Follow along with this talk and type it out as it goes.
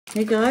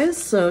Hey guys,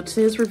 so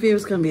today's review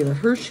is going to be the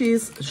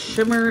Hershey's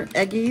Shimmer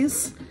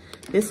Eggies.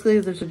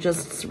 Basically, they're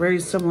just very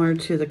similar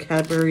to the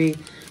Cadbury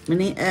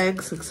mini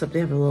eggs, except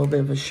they have a little bit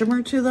of a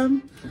shimmer to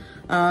them.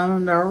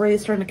 They're already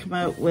starting to come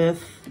out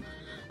with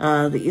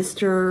the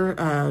Easter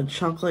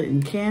chocolate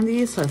and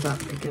candy, so I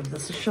thought I'd give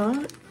this a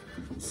shot.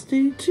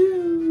 Stay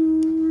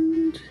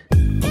tuned.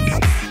 I'm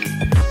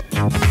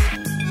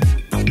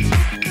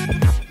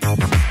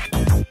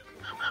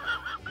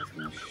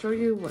going to show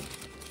you what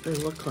they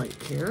look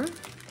like here.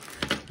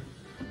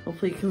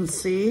 Hopefully you can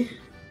see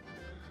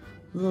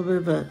a little bit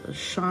of a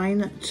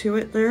shine to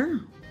it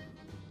there.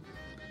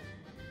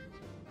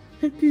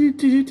 Hippity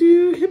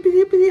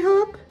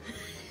hop.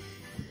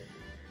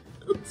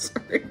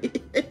 Sorry.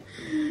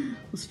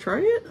 Let's try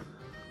it.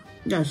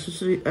 Yeah,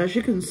 so as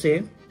you can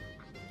see,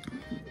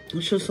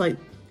 it's just like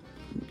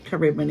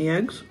Cadbury mini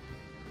eggs.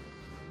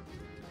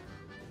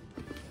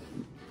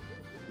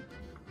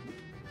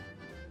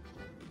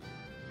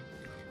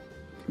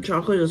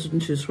 Chocolate isn't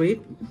too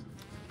sweet.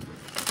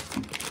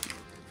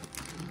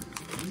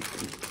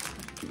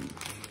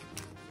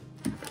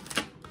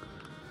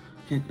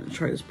 Okay, I'm gonna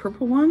try this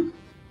purple one.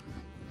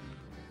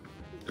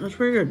 That's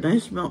pretty good.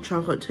 Nice milk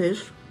chocolate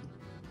taste.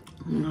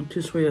 Not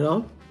too sweet at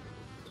all.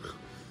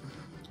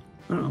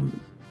 Yeah,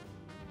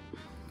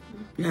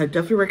 I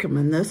definitely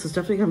recommend this. It's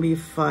definitely gonna be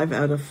 5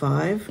 out of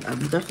 5.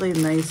 Definitely a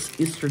nice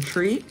Easter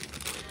treat.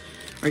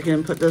 We're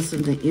gonna put this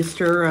in the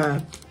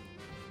Easter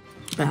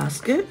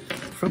basket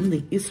from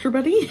the Easter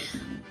Buddy.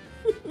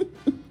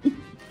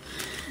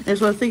 I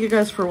just want to thank you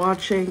guys for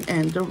watching,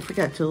 and don't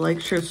forget to like,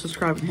 share,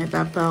 subscribe, and hit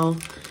that bell.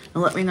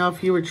 And let me know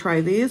if you would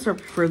try these or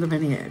prefer the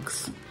mini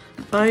eggs.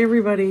 Bye,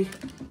 everybody.